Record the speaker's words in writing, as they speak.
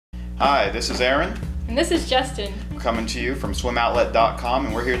Hi, this is Aaron. And this is Justin. We're coming to you from SwimOutlet.com,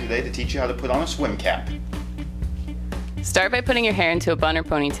 and we're here today to teach you how to put on a swim cap. Start by putting your hair into a bun or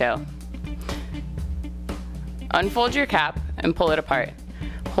ponytail. Unfold your cap and pull it apart.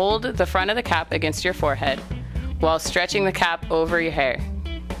 Hold the front of the cap against your forehead while stretching the cap over your hair.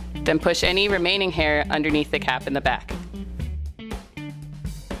 Then push any remaining hair underneath the cap in the back.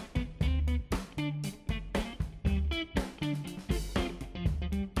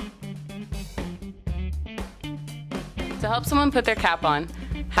 To help someone put their cap on,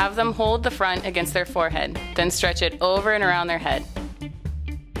 have them hold the front against their forehead, then stretch it over and around their head.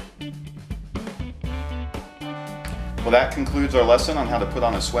 Well, that concludes our lesson on how to put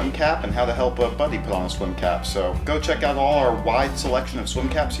on a swim cap and how to help a buddy put on a swim cap. So go check out all our wide selection of swim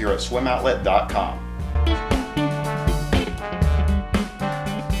caps here at SwimOutlet.com.